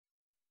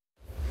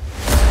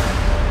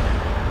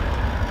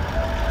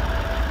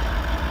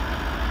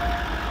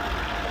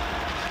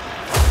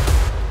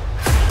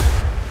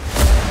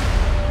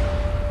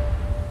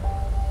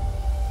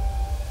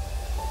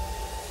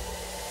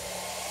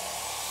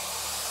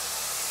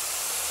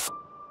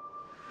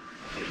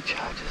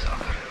charges.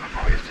 I'm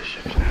always the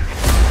ship now.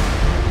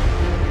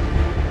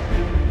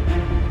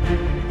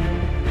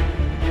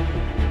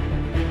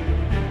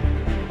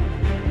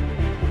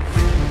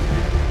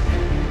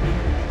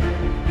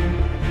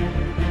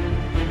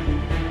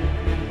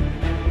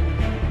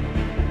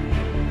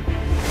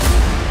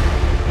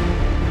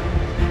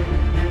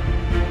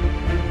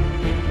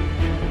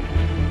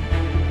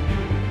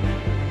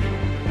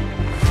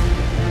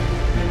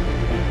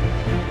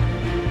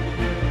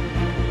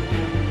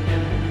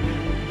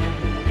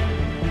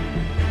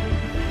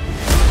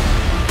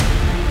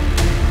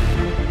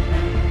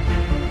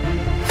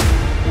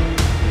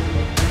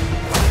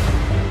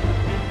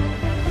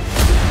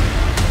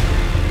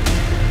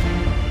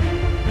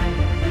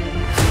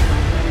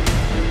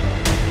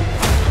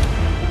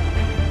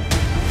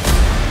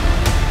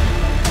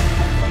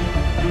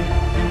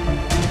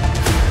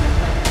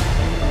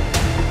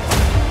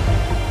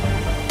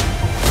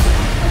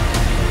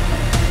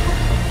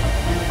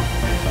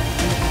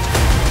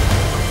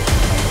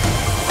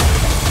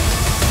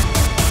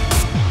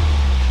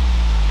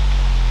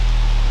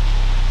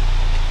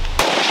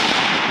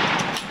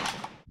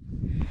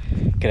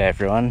 G'day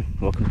everyone,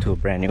 welcome to a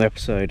brand new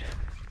episode.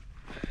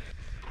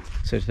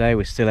 So today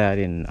we're still out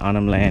in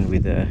Arnhemland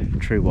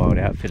with True Wild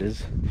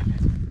Outfitters.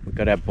 We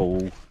got our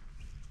bull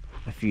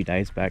a few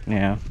days back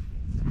now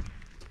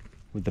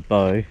with the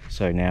bow,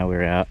 so now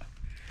we're out.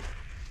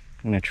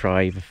 I'm going to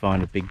try either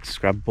find a big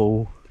scrub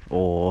bull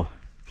or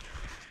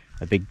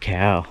a big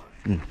cow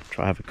and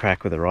try have a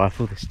crack with a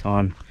rifle this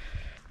time.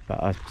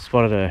 But I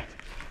spotted a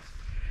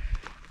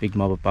big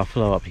mob of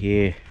buffalo up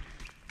here.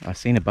 I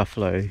seen a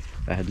buffalo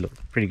that had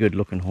pretty good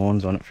looking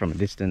horns on it from a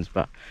distance,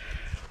 but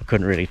I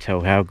couldn't really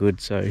tell how good,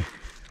 so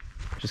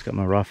just got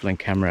my rifle and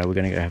camera. We're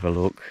going to go have a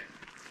look.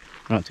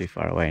 We're not too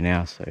far away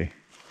now, so I'm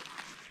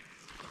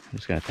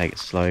just going to take it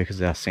slow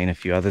because I've seen a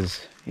few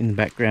others in the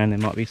background. There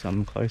might be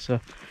something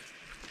closer.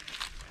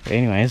 But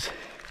anyways,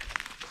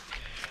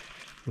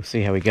 we'll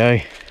see how we go.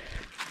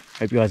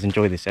 Hope you guys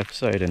enjoy this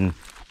episode and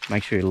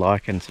make sure you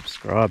like and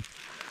subscribe.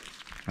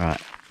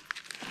 Alright,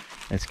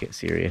 let's get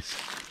serious.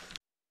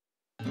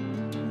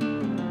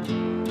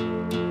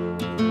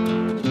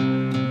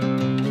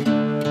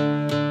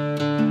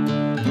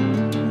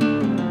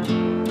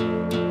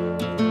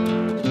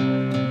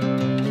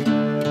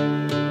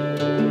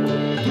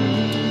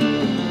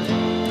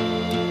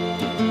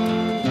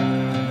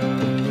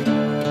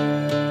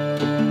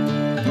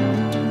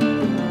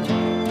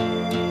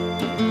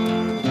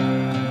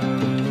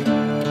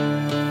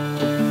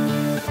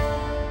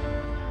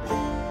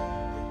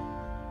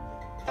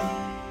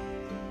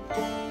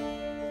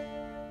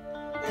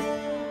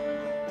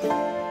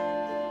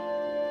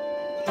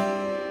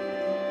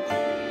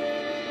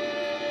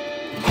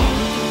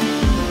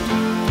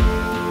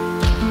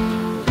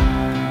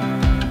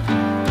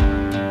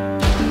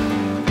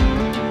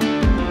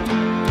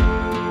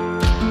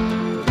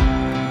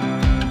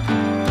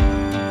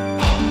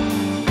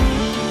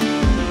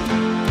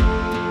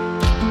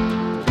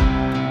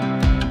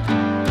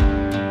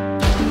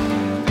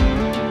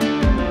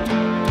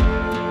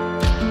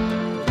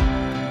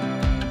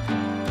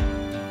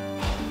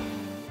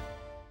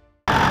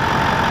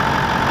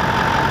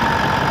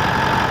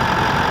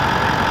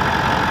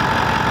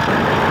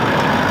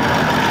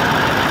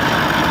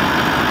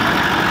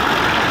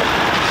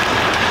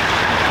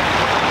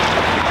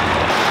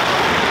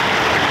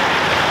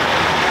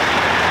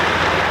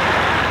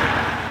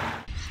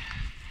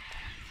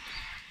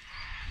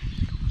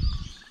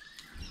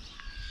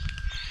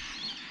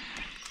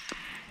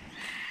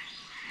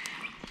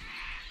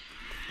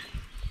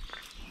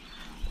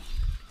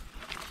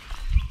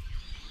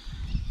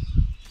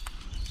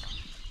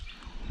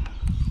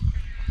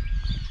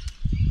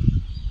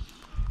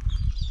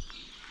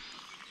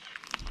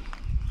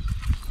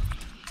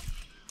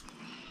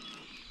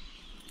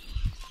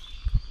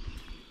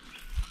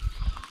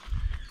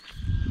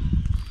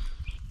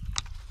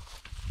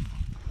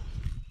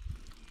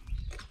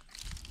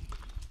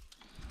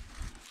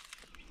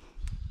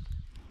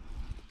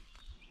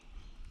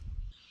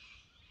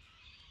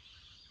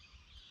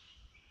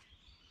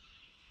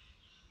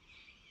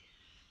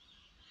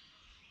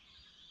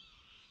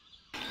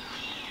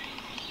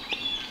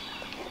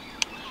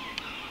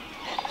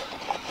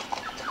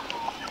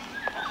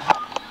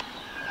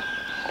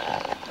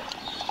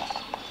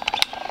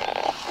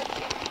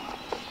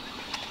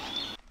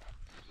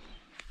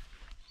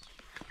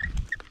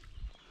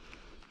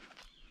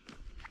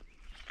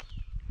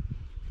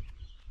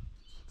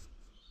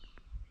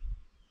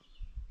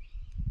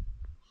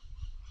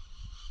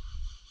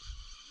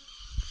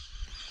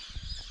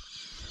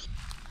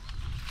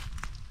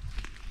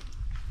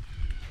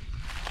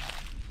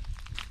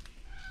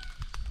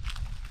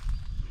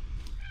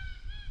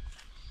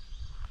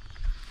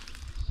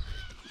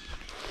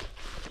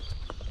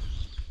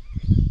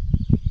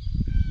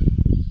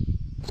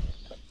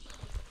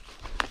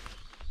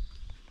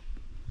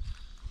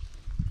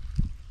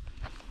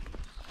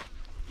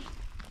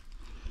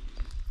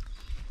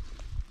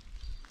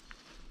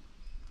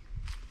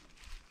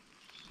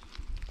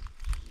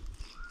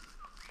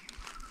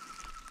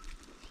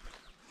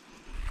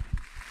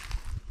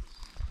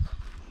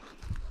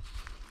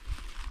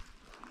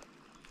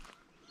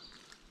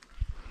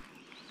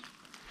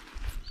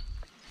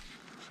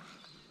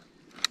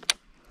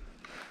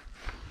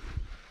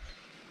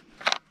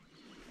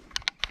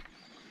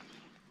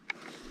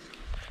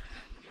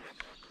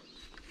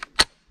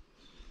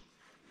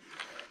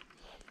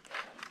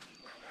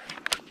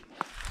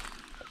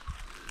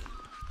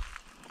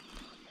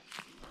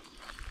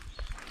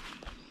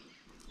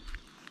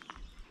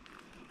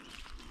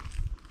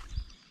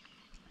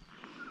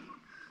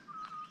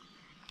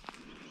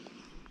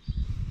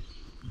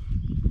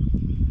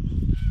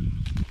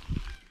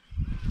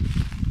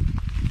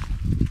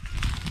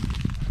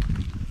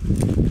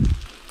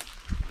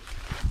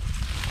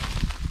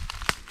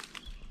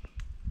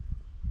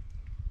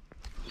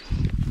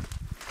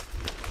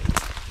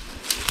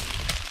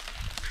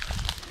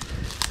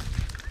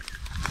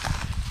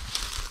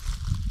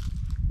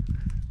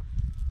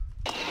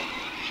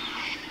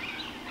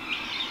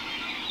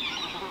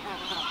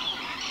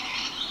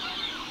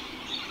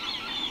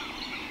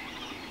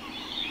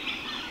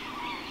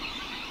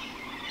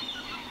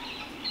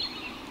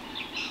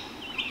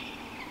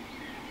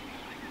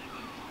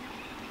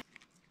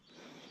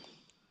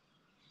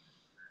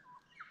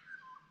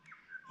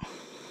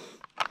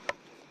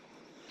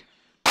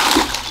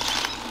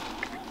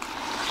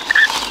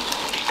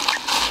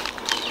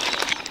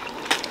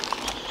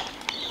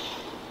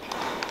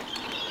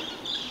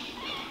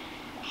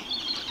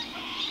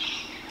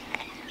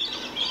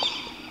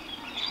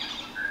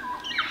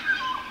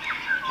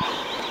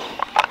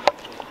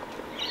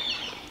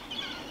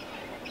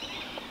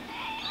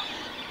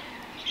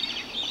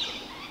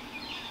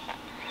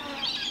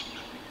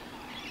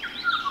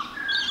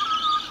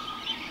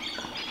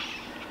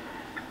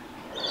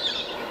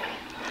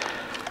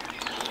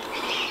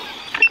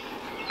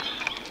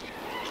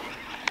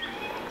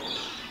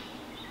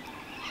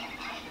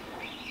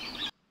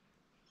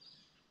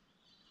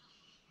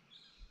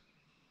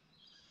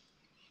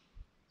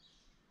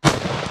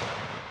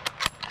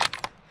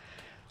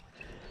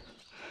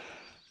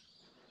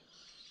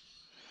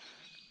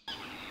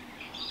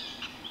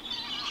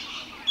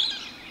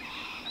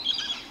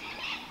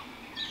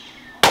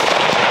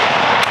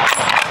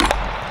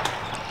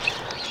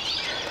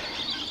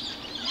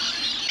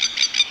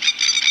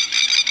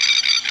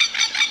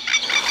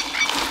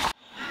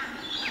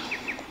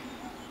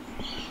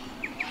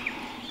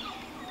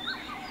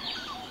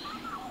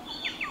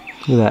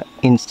 Look at that,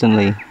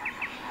 instantly.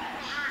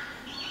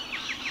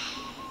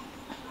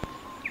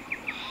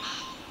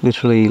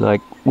 Literally,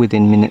 like,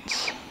 within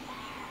minutes,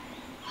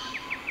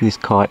 this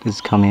kite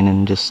has come in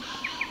and just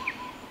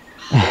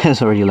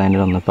has already landed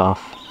on the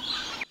buff.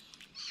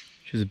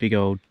 She's a big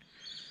old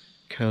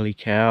curly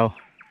cow.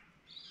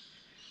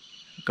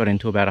 Got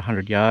into about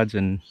 100 yards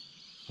and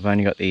I've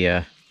only got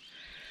the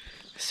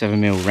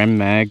 7mm Rem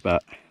mag,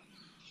 but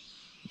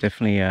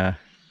definitely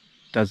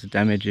does the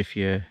damage if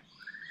you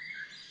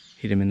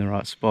hit him in the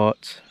right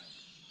spots.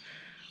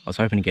 I was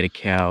hoping to get a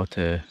cow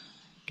to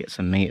get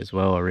some meat as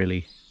well. I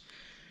really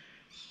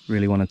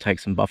want to take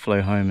some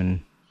buffalo home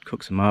and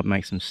cook some up,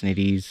 make some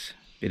snitties,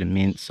 bit of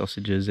mince,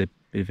 sausages, a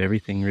bit of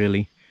everything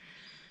really.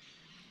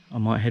 I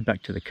might head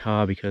back to the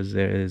car because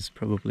there's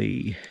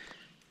probably,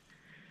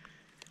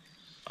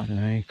 I don't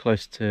know,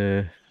 close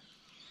to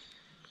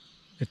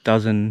a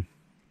dozen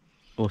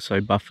or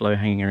so buffalo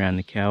hanging around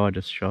the cow I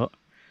just shot,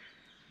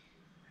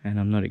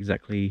 and I'm not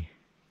exactly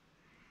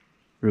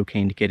real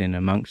keen to get in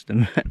amongst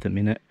them at the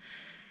minute.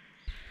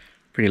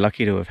 Pretty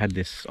lucky to have had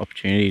this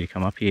opportunity to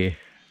come up here.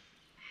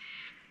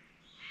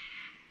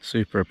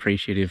 Super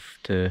appreciative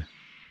to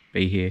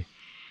be here.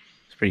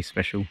 It's pretty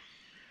special.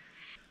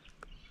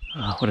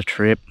 Oh, what a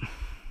trip.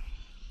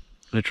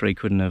 Literally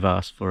couldn't have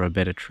asked for a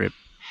better trip.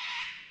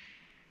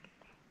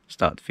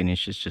 Start to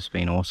finish, it's just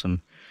been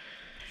awesome.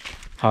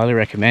 Highly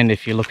recommend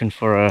if you're looking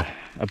for a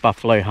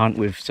buffalo hunt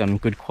with some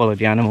good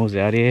quality animals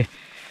out here.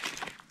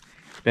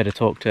 Better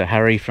talk to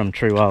Harry from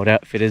True Wild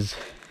Outfitters.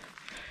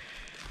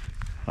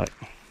 Like,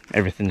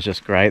 everything's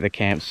just great. The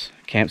camp's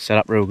set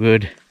up real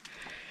good,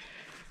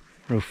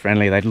 real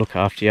friendly. They'd look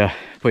after you,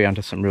 put you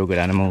onto some real good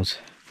animals.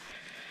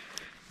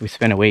 We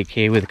spent a week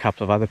here with a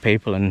couple of other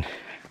people, and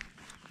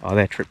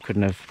their trip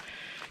couldn't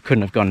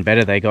have gone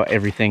better. They got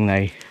everything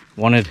they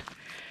wanted,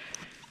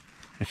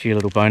 a few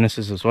little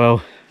bonuses as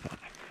well.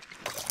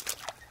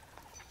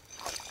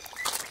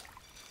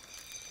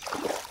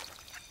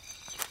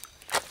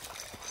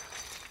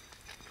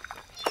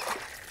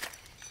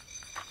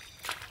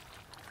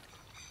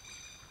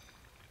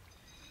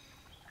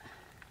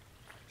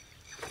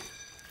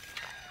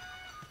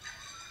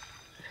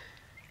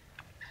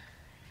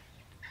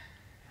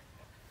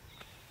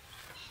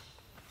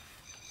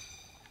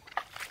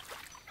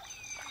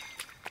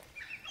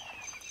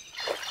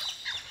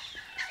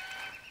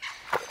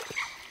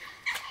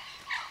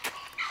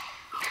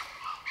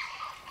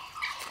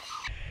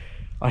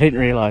 I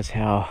didn't realise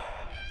how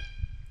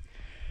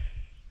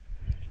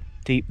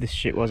deep this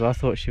shit was. I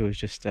thought she was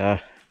just on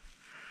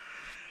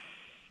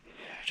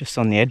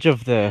the edge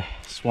of the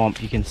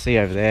swamp. You can see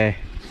over there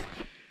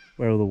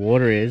where all the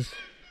water is.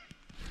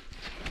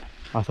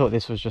 I thought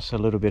this was just a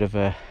little bit of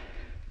a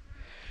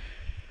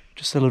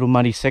little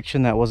muddy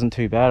section that wasn't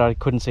too bad. I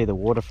couldn't see the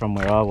water from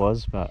where I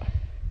was, but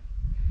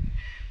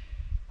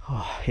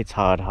it's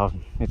hard.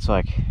 It's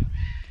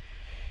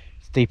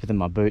deeper than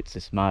my boots,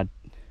 this mud.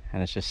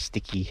 And it's just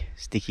sticky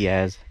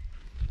as.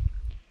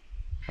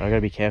 But I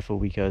gotta be careful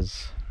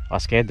because I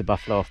scared the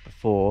buffalo off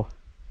before,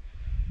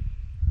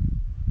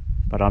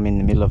 but I'm in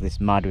the middle of this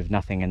mud with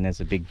nothing, and there's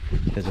a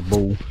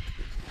bull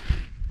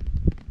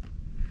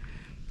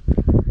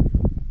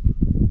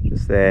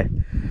just there.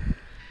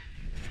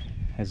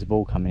 There's a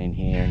bull coming in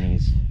here,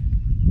 and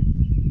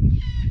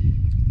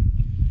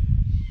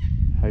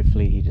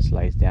hopefully he just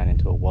lays down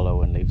into a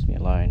wallow and leaves me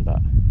alone, but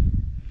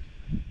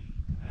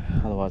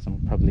otherwise I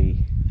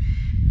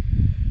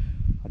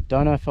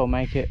don't know if I'll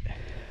make it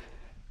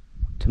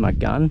to my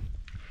gun,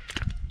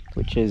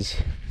 which is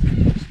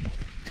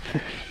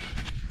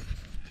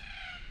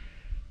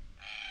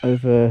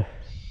over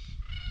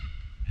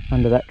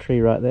under that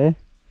tree right there.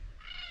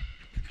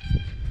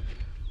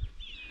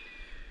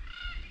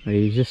 But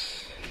he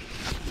just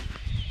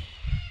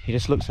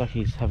looks like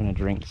he's having a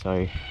drink,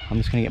 so I'm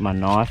just gonna get my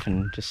knife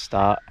and just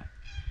start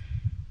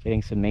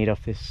getting some meat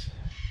off this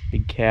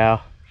big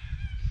cow.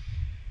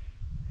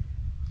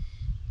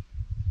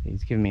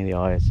 He's giving me the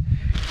eyes.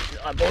 He's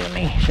eyeballing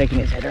me, shaking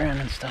his head around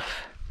and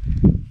stuff.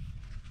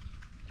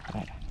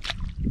 Right.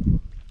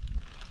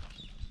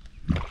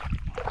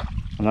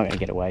 I'm not going to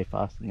get away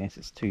fast than this,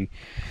 it's too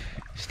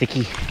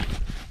sticky.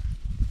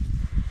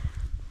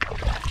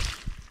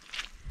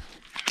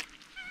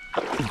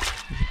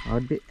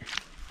 Hard bit.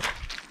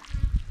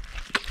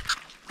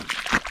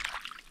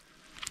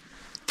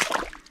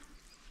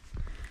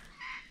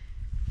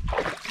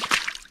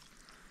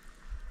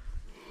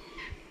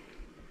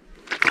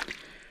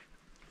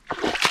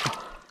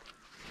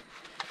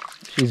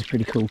 She's a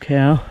pretty cool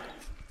cow.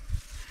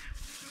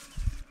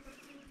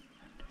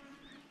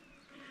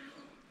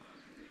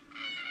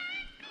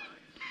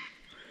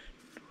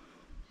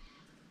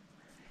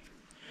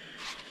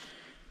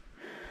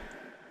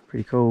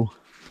 Pretty cool.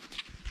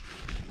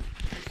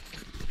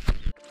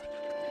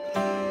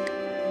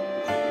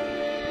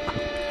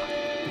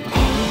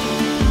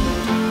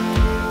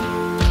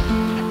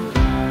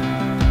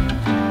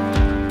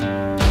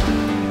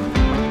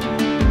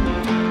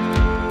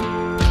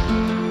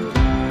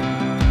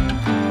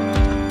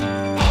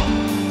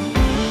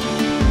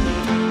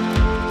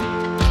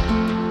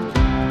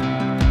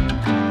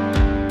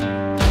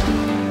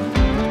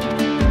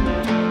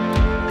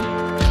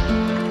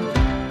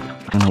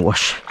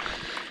 wash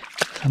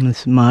some of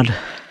this mud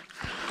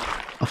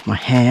off my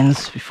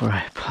hands before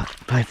I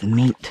apply the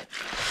meat.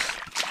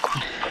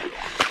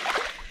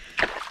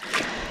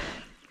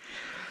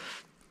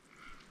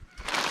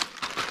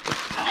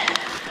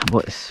 I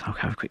bought this, I'll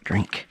have a quick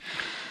drink.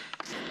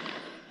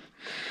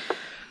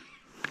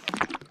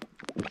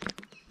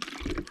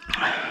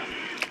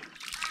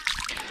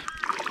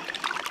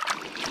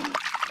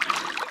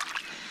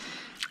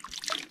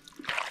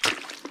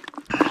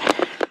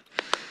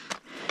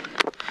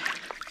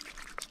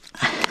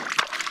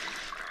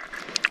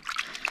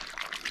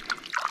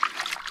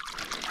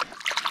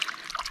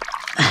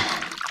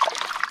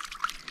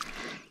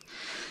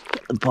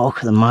 The bulk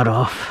of the mud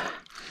off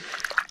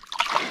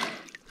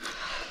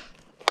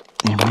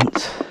and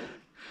rinse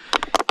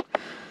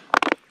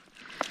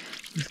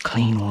with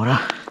clean water.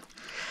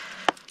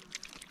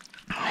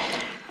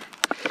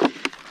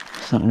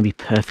 It's not going to be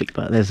perfect,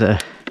 but there's a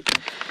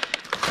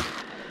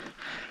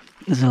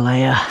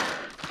layer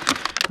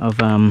of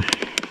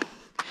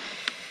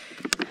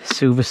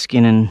silver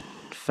skin and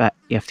fat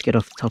you have to get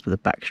off the top of the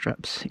back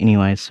straps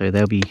anyway, so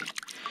they'll be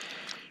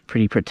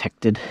pretty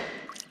protected.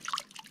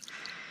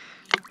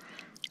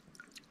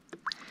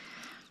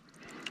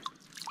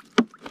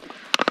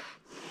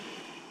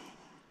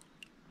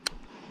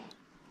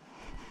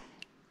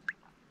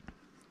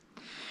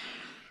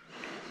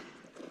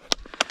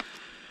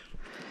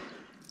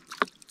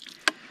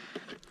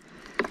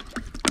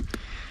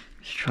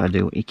 Try to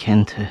do what you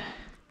can to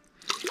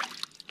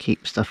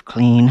keep stuff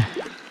clean.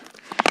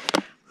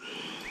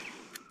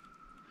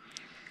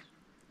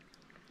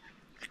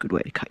 It's a good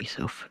way to cut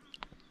yourself.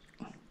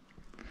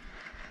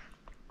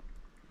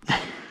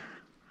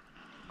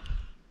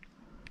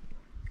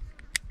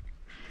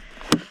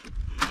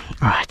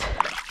 Right.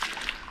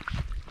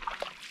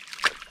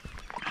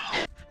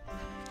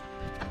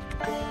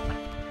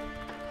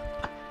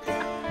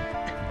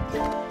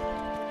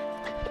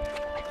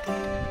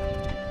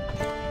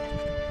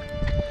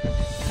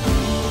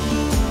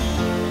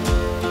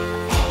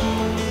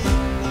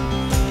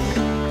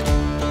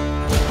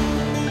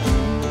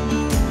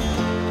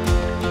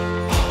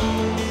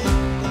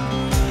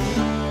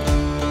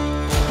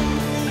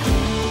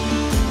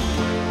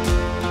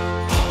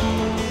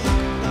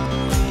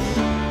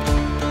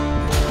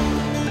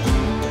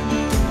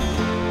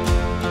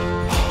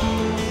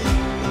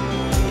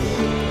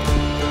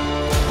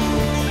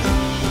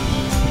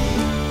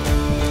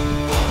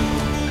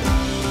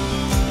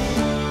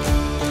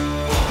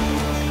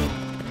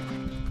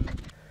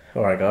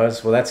 Alright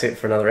guys, well that's it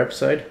for another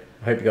episode.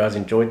 I hope you guys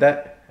enjoyed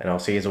that, and I'll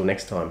see you all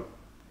next time.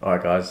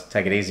 Alright guys,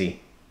 take it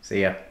easy.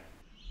 See ya.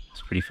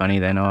 It's pretty funny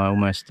then, I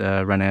almost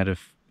ran out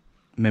of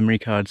memory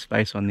card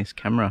space on this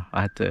camera.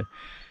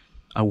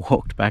 I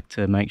walked back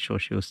to make sure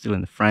she was still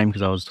in the frame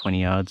because I was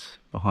 20 yards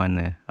behind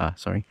there. I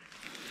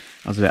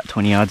was about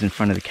 20 yards in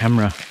front of the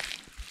camera.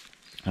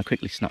 I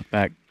quickly snuck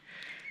back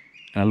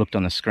and I looked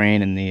on the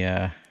screen and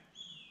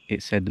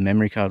it said the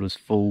memory card was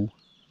full.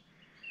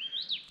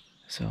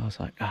 So I was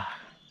like,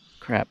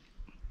 crap.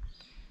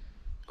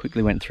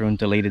 Quickly went through and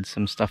deleted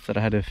some stuff that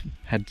I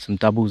had some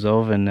doubles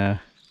of, and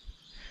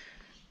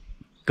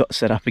got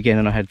set up again,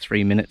 and I had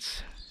 3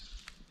 minutes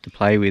to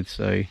play with,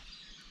 so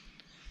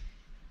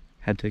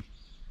had to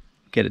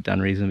get it done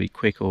reasonably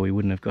quick or we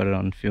wouldn't have got it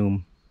on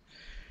film.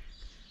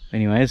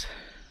 Anyways,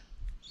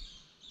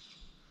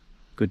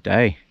 good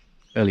day,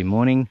 early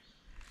morning.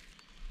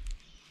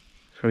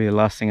 Probably the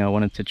last thing I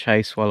wanted to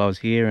chase while I was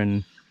here,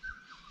 and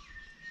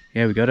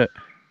yeah, we got it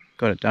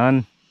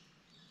done.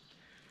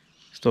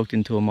 Stalked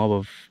into a mob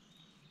of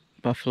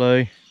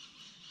buffalo,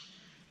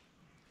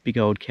 big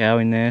old cow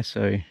in there,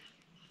 so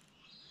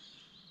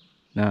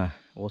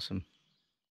awesome.